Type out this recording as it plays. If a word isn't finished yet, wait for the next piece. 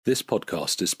This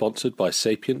podcast is sponsored by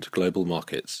Sapient Global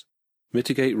Markets.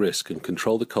 Mitigate risk and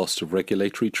control the cost of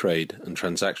regulatory trade and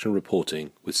transaction reporting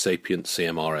with Sapient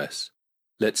CMRS.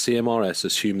 Let CMRS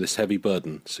assume this heavy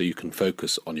burden so you can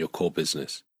focus on your core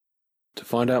business. To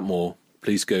find out more,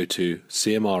 please go to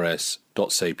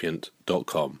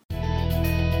cmrs.sapient.com.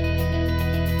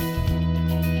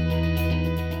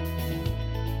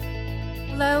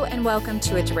 Hello and welcome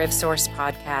to a DerivSource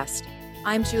podcast.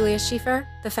 I'm Julia Schiefer,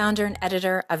 the founder and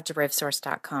editor of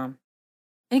DerivSource.com.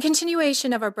 In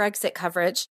continuation of our Brexit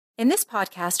coverage, in this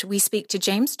podcast, we speak to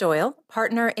James Doyle,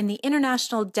 partner in the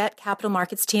International Debt Capital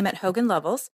Markets team at Hogan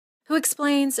Lovells, who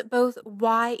explains both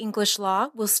why English law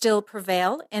will still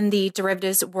prevail in the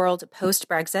derivatives world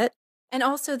post-Brexit, and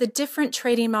also the different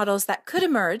trading models that could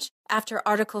emerge after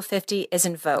Article 50 is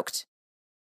invoked.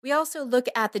 We also look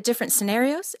at the different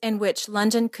scenarios in which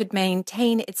London could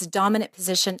maintain its dominant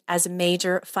position as a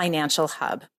major financial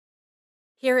hub.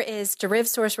 Here is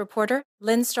DerivSource reporter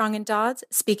Lynn Strong-Dodds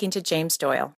speaking to James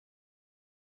Doyle.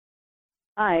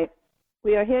 Hi,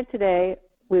 we are here today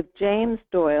with James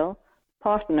Doyle,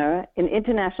 partner in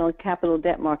International Capital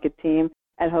Debt Market team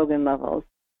at Hogan Lovells.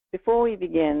 Before we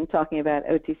begin talking about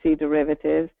OTC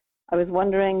derivatives, I was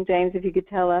wondering, James, if you could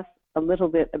tell us a little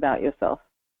bit about yourself.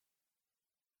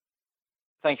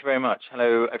 Thank you very much.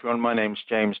 Hello, everyone. My name's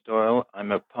James Doyle.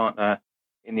 I'm a partner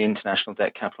in the International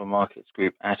Debt Capital Markets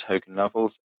group at Hogan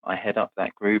Lovells. I head up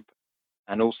that group,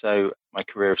 and also my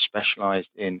career has specialized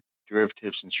in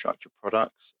derivatives and structured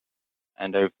products.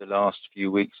 And over the last few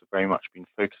weeks, I've very much been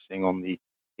focusing on the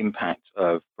impact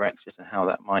of Brexit and how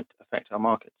that might affect our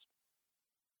markets.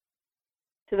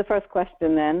 To the first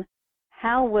question then,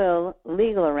 how will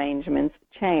legal arrangements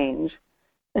change,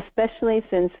 especially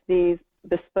since these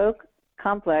bespoke,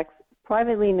 complex,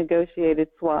 privately negotiated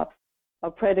swaps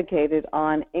are predicated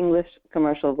on English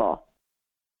commercial law?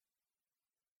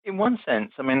 In one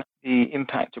sense, the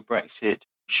impact of Brexit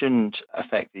shouldn't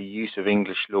affect the use of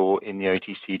English law in the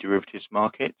OTC derivatives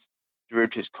markets.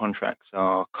 Derivatives contracts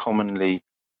are commonly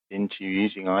into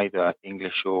using either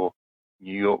English or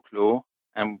New York law,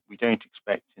 and we don't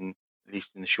expect, at least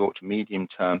in the short to medium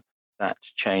term, that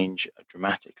to change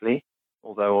dramatically.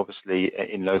 Although obviously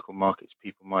in local markets,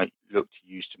 people might look to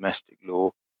use domestic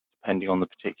law depending on the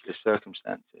particular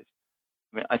circumstances.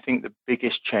 I think the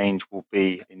biggest change will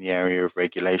be in the area of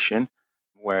regulation,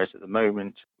 whereas at the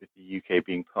moment, with the UK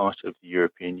being part of the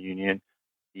European Union,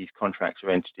 these contracts are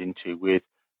entered into with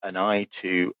an eye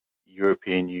to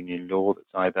European Union law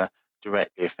that's either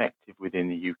directly effective within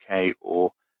the UK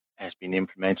or has been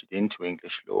implemented into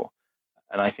English law.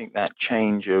 And I think that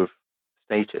change of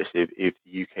status, if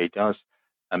the UK does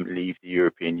leave the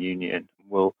European Union,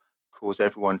 will cause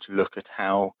everyone to look at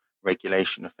how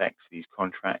regulation affects these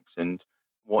contracts and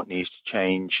what needs to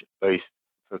change, both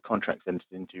for contracts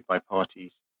entered into by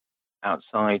parties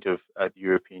outside of the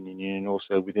European Union and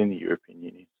also within the European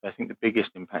Union. So I think the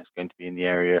biggest impact is going to be in the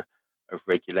area of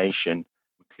regulation.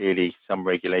 Clearly, some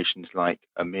regulations like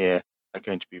EMIR are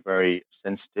going to be very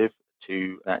sensitive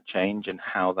to that change, and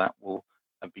how that will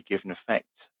be given effect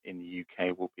in the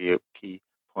UK will be a key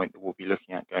point that we'll be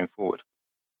looking at going forward.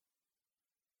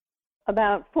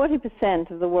 About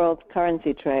 40% of the world's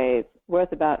currency trade,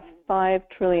 worth about $5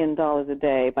 trillion a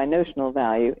day by notional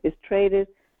value, is traded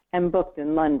and booked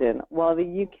in London, while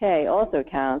the UK also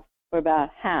accounts for about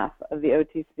half of the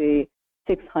OTC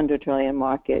 600 trillion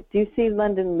market. Do you see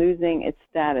London losing its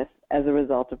status as a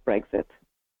result of Brexit?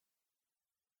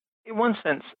 In one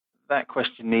sense, that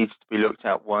question needs to be looked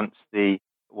at once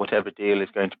whatever deal is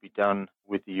going to be done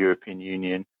with the European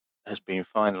Union has been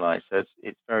finalized. So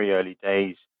it's very early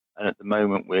days, and at the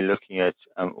moment we're looking at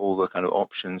all the kind of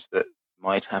options that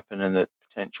might happen and the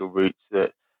potential routes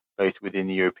that both within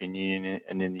the European Union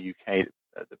and in the UK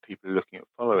that people are looking at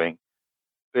following.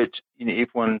 But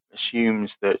if one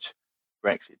assumes that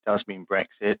Brexit does mean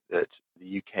Brexit, that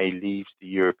the UK leaves the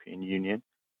European Union,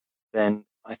 then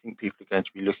I think people are going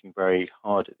to be looking very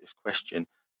hard at this question.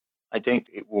 I don't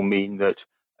think it will mean that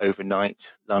overnight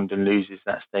London loses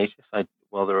that status.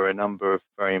 While there are a number of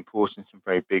very important and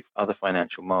very big other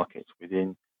financial markets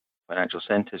within financial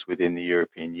centres within the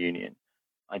European Union,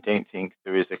 I don't think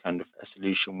there is a kind of a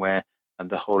solution where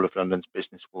the whole of London's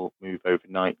business will move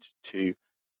overnight to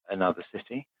another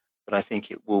city. But I think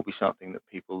it will be something that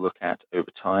people look at over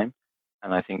time.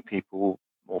 And I think people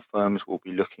or firms will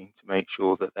be looking to make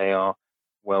sure that they are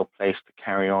well placed to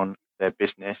carry on their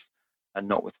business and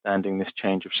notwithstanding this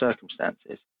change of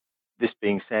circumstances. This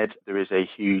being said, there is a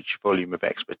huge volume of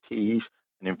expertise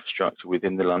and infrastructure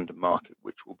within the London market,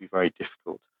 which will be very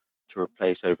difficult to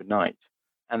replace overnight.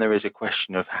 And there is a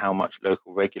question of how much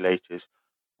local regulators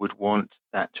would want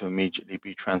that to immediately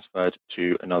be transferred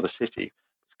to another city.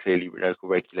 Clearly, local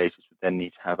regulators would then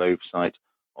need to have oversight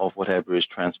of whatever is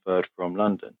transferred from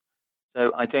London.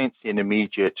 So I don't see an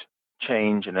immediate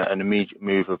change and an immediate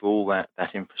move of all that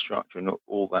infrastructure and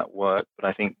all that work, but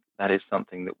I think that is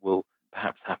something that will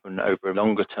perhaps happen over a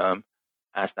longer term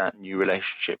as that new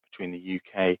relationship between the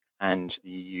UK and the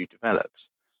EU develops.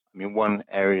 I mean, one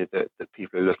area that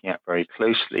people are looking at very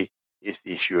closely is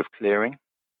the issue of clearing.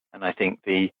 And I think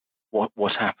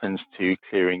what happens to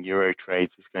clearing euro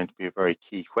trades is going to be a very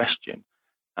key question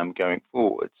going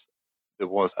forwards. There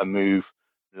was a move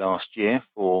last year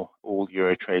for all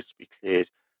euro trades to be cleared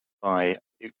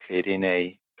in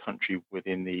a country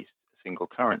within the single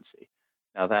currency.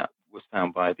 Now that was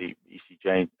found by the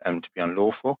ECJ to be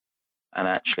unlawful, and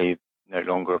actually no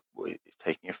longer is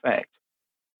taking effect.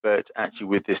 But actually,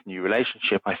 with this new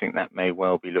relationship, I think that may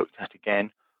well be looked at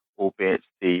again, albeit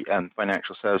the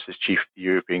Financial Services Chief of the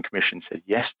European Commission said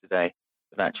yesterday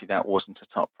that actually that wasn't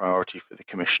a top priority for the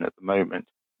Commission at the moment.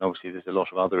 And obviously, there's a lot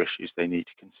of other issues they need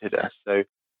to consider. So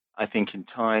I think in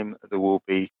time,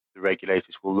 the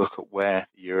regulators will look at where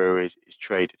the euro is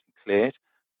traded and cleared.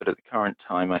 But at the current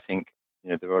time, I think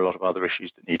there are a lot of other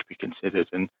issues that need to be considered,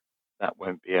 and that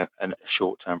won't be a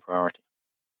short-term priority.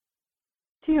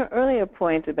 To your earlier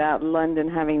point about London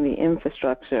having the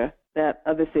infrastructure that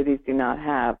other cities do not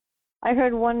have, I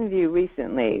heard one view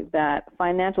recently that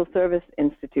financial service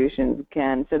institutions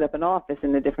can set up an office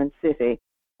in a different city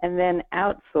and then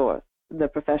outsource the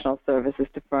professional services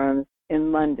to firms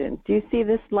in London. Do you see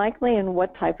this likely, and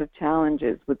what type of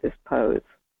challenges would this pose?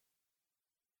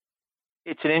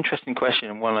 It's an interesting question,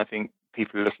 and one I think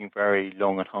people are looking very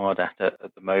long and hard at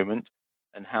the moment.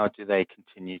 And how do they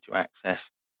continue to access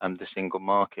the single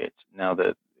market now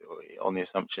that, on the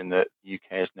assumption that the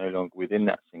UK is no longer within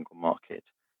that single market?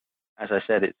 As I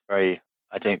said, it's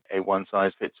I don't a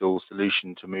one-size-fits-all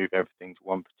solution to move everything to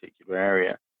one particular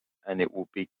area, and it will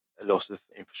be a lot of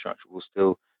infrastructure will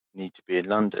still need to be in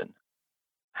London.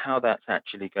 How that's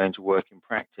actually going to work in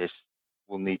practice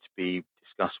will need to be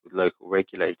discussed with local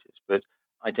regulators, but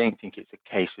I don't think it's a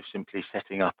case of simply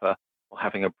setting up or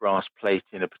having a brass plate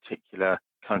in a particular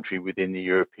country within the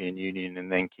European Union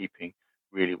and then keeping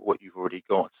really what you've already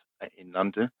got in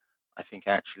London. I think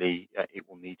actually it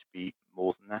will need to be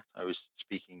more than that. I was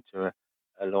speaking to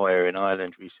a lawyer in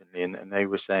Ireland recently, and they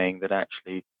were saying that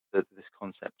actually that this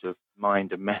concept of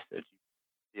mind and method,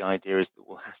 the idea is that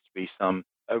there has to be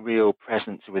a real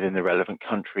presence within the relevant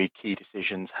country, key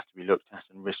decisions have to be looked at,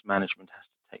 and risk management has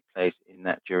to take place in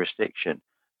that jurisdiction.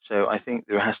 So I think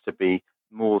there has to be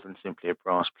more than simply a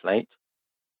brass plate.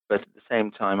 But at the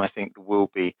same time, I think there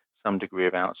will be some degree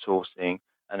of outsourcing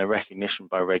and a recognition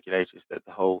by regulators that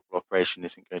the whole operation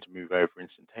isn't going to move over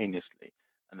instantaneously,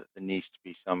 and that there needs to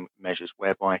be some measures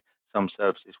whereby some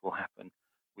services will happen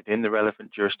within the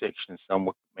relevant jurisdiction and some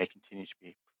may continue to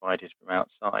be provided from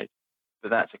outside. But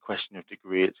that's a question of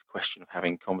degree. It's a question of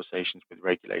having conversations with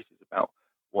regulators about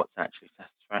what's actually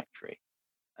satisfactory.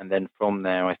 And then from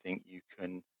there, I think you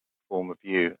can form a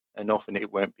view. And often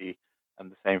it won't be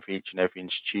the same for each and every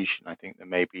institution. I think there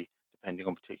may be, depending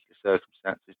on particular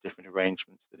circumstances, different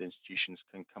arrangements that institutions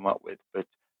can come up with. But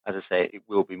as I say, it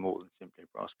will be more than simply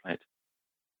a brass plate.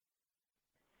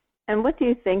 And what do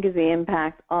you think is the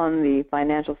impact on the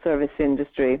financial service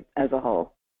industry as a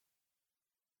whole?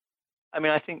 I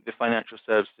mean, I think the financial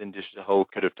services industry as a whole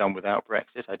could have done without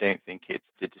Brexit. I don't think it's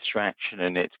the distraction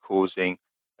and it's causing,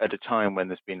 at a time when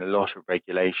there's been a lot of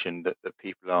regulation that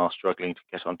people are struggling to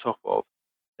get on top of,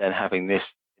 then having this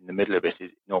in the middle of it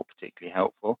is not particularly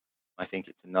helpful. I think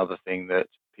it's another thing that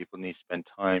people need to spend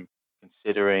time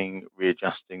considering,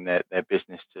 readjusting their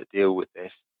business to deal with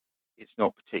this. It's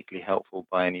not particularly helpful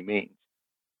by any means.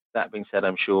 That being said,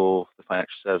 I'm sure the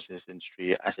financial services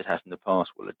industry, as it has in the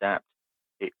past, will adapt.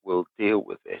 It will deal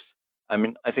with this. I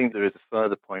mean, I think there is a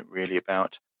further point really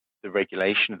about the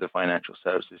regulation of the financial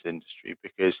services industry,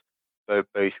 because both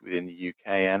within the UK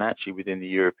and actually within the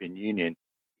European Union,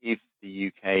 if the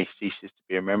UK ceases to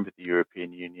be a member of the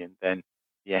European Union, then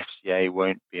the FCA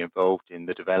won't be involved in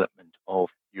the development of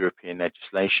European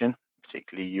legislation,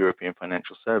 particularly European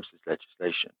financial services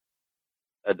legislation.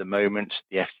 At the moment,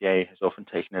 the FCA has often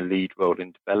taken a lead role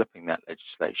in developing that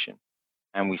legislation,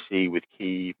 and we see with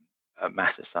key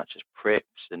matters such as PRIPS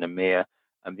and EMIR,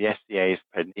 and the FCA has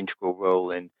played an integral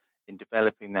role in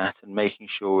developing that and making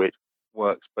sure it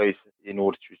works both in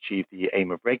order to achieve the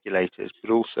aim of regulators, but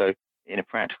also in a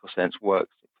practical sense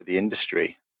works for the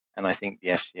industry. And I think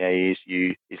the FCA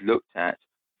is looked at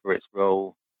for its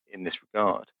role in this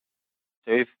regard.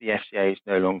 So if the FCA is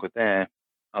no longer there,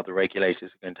 other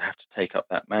regulators are going to have to take up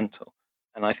that mantle.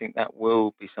 And I think that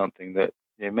will be something that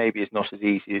maybe is not as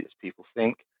easy as people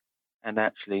think. And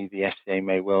actually, the FCA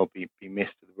may well be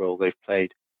missed for the role they've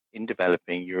played in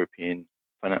developing European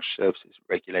financial services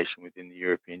regulation within the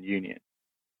European Union.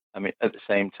 I mean, at the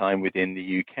same time, within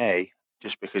the UK,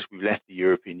 just because we've left the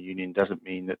European Union doesn't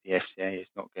mean that the FCA is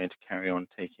not going to carry on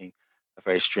taking a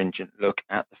very stringent look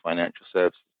at the financial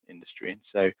services industry. And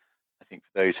so I think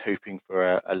for those hoping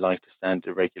for a lighter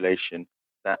standard of regulation,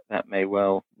 that may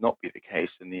well not be the case,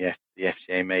 and the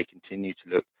FCA may continue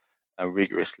to look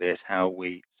rigorously at how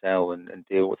we sell and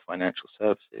deal with financial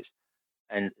services.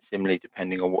 And similarly,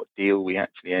 depending on what deal we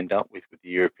actually end up with the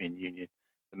European Union,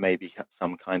 there may be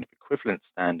some kind of equivalent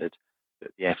standard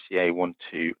that the FCA want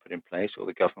to put in place or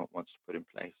the government wants to put in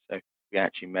place. So we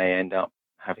actually may end up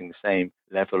having the same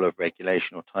level of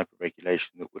regulation or type of regulation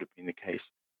that would have been the case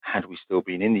had we still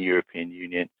been in the European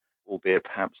Union, albeit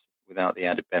perhaps without the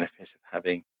added benefit of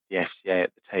having the FCA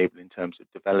at the table in terms of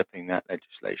developing that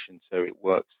legislation so it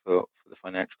works for the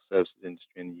financial services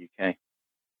industry in the UK.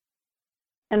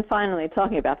 And finally,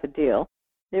 talking about the deal,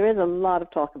 there is a lot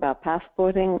of talk about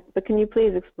passporting, but can you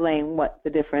please explain what the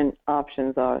different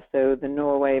options are? So the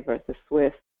Norway versus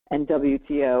Swiss and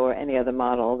WTO or any other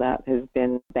model that has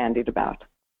been bandied about.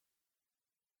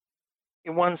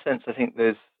 In one sense, I think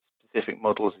there's specific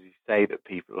models, as you say, that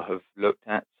people have looked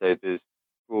at. So there's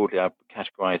broadly, I would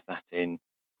categorize that in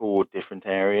 4 different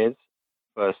areas.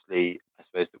 Firstly, I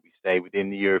suppose that we stay within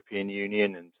the European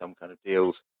Union and some kind of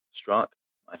deals struck.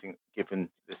 I think given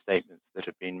the statements that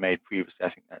have been made previously, I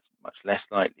think that's much less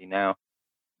likely now.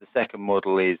 The second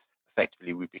model is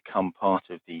effectively we become part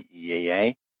of the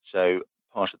EEA, so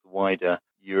part of the wider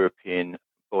European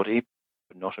body,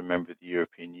 but not a member of the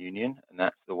European Union, and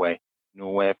that's the way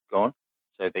Norway have gone.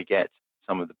 So they get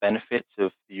some of the benefits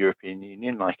of the European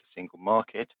Union, like a single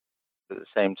market, but at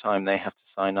the same time they have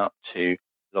to sign up to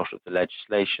a lot of the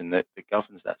legislation that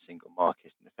governs that single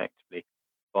market and effectively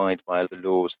abide by the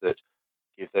laws that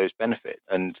give those benefits.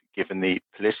 And given the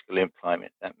political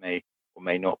climate, that may or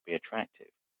may not be attractive.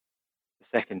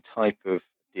 The second type of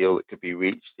deal that could be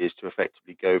reached is to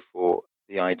effectively go for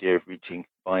the idea of reaching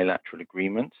bilateral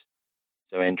agreements,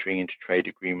 so entering into trade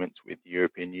agreements with the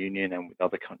European Union and with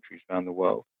other countries around the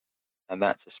world. And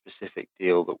that's a specific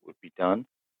deal that would be done.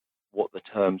 What the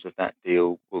terms of that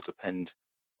deal will depend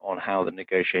on how the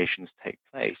negotiations take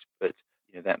place, but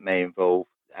that may involve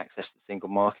access to the single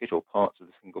market or parts of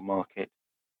the single market.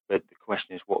 But the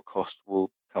question is what costs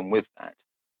will come with that,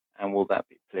 and will that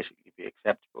politically be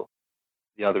acceptable?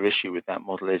 The other issue with that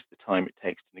model is the time it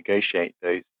takes to negotiate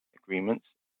those agreements.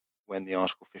 When the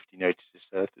Article 50 notice is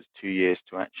served, there's 2 years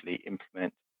to actually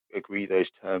agree those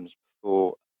terms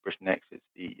before Britain exits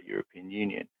the European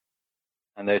Union.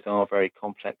 And those are very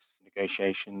complex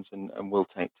negotiations and will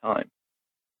take time.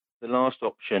 The last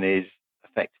option is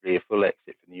effectively a full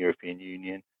exit from the European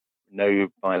Union, no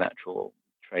bilateral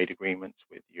trade agreements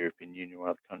with the European Union or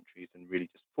other countries, and really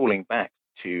just falling back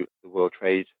to the World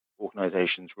Trade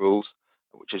Organization's rules,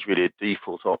 which is really a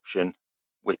default option,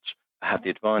 which have the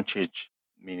advantage,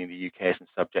 meaning the UK isn't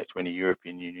subject to any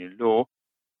European Union law,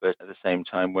 but at the same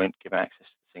time won't give access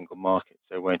to the single market,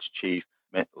 so won't achieve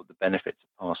the benefits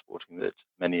of passporting that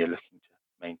many are looking to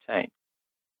maintain.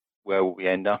 Where will we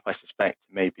end up? I suspect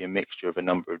it may be a mixture of a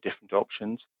number of different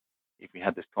options. If we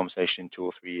had this conversation in 2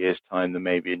 or 3 years' time, there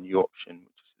may be a new option,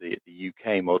 which is the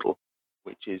UK model,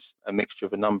 which is a mixture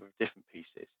of a number of different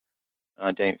pieces. And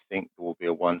I don't think there will be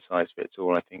a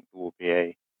one-size-fits-all. I think there will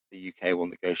be the UK will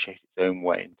negotiate its own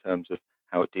way in terms of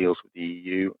how it deals with the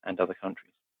EU and other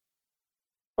countries.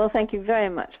 Well, thank you very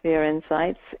much for your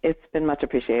insights. It's been much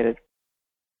appreciated.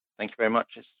 Thank you very much.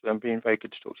 It's been very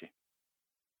good to talk to you.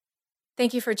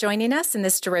 Thank you for joining us in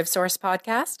this DerivSource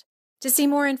podcast. To see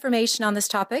more information on this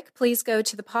topic, please go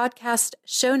to the podcast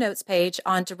show notes page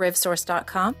on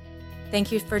DerivSource.com.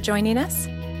 Thank you for joining us.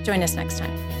 Join us next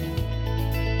time.